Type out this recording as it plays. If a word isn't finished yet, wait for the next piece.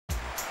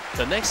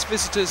The next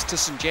visitors to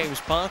St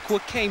James Park were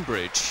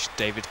Cambridge.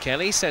 David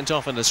Kelly, sent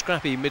off in a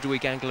scrappy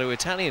midweek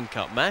Anglo-Italian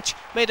Cup match,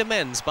 made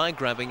amends by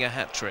grabbing a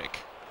hat-trick.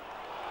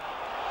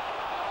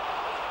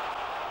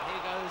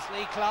 Here goes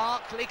Lee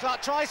Clark. Lee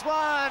Clark tries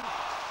one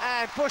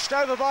and pushed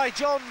over by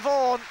John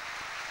Vaughan.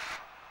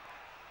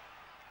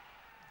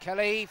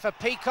 Kelly for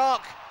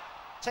Peacock,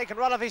 taken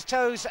right off his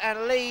toes,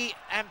 and Lee,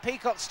 and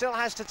Peacock still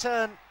has to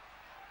turn,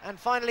 and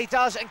finally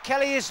does, and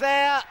Kelly is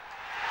there,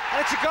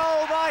 and it's a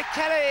goal by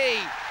Kelly.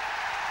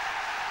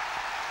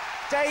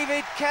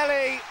 David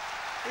Kelly,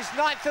 his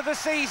 9th of the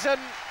season.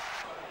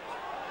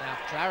 Now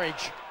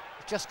Claridge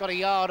just got a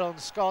yard on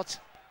Scott.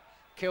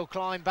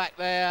 Kilcline back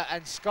there,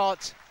 and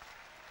Scott.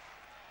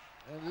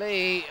 And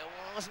Lee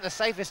wasn't the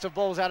safest of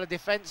balls out of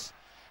defence.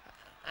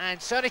 And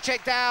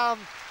Srnicek down,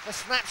 the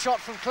snapshot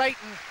from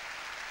Clayton.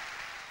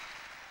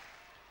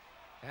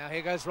 Now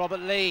here goes Robert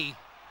Lee.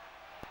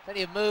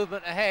 Plenty of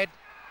movement ahead.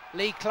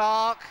 Lee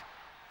Clark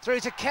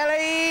through to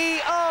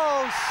Kelly.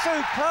 Oh,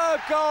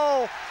 superb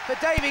goal for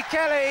David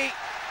Kelly.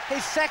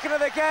 His 2nd of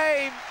the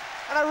game,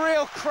 and a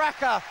real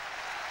cracker.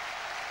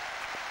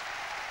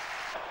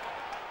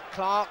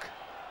 Clark.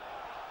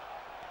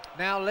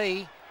 Now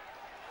Lee.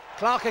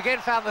 Clark again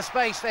found the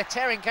space. They're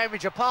tearing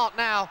Cambridge apart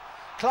now.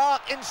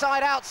 Clark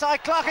inside,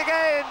 outside. Clark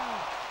again.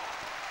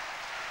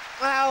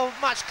 How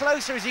much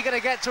closer is he going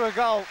to get to a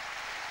goal?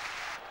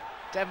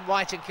 Devon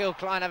White and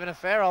Kilcline having a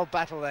fair old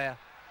battle there.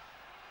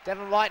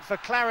 Devon White for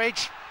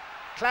Claridge.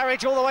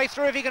 Claridge all the way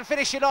through if he can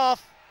finish it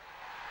off.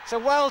 It's a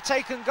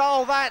well-taken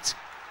goal, that,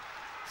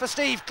 for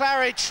Steve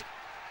Claridge.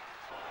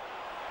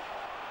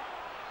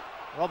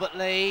 Robert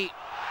Lee.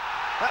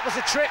 That was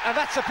a trip, and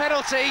that's a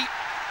penalty.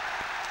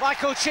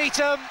 Michael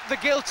Cheetham, the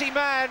guilty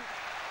man.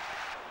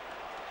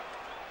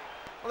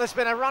 Well, there's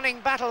been a running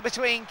battle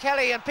between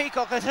Kelly and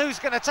Peacock as who's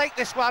going to take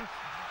this one,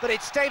 but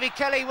it's David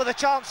Kelly with a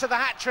chance of the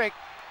hat-trick.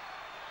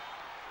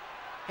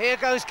 Here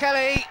goes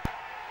Kelly.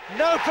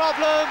 No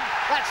problem.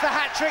 That's the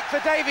hat-trick for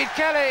David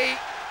Kelly.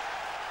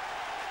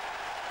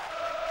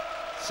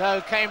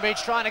 So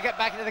Cambridge trying to get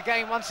back into the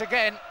game once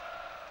again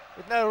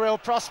with no real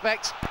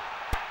prospect.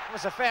 It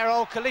was a fair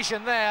old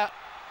collision there.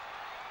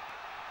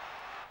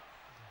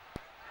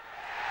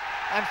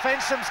 And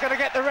Venison's going to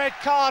get the red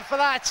card for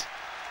that.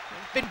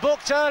 Been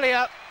booked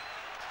earlier.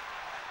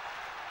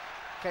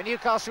 Okay,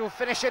 Newcastle will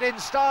finish it in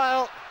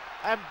style.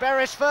 And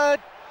Beresford.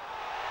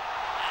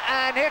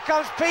 And here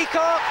comes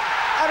Peacock.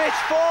 And it's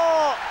 4.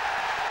 Well,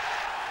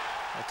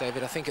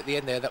 David, I think at the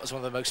end there, that was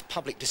one of the most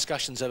public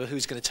discussions over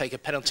who's going to take a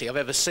penalty I've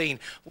ever seen.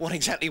 What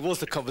exactly was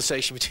the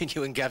conversation between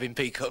you and Gavin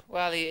Peacock?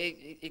 Well,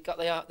 he got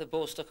the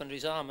ball stuck under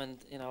his arm, and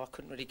I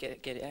couldn't really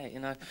get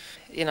it out.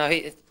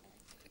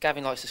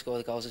 Gavin likes to score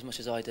the goals as much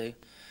as I do.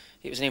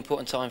 It was an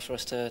important time for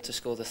us to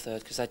score the 3rd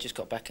because they just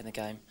got back in the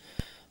game,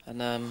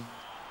 and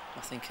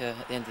I think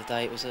at the end of the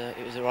day it was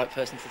the right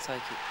person to take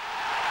it.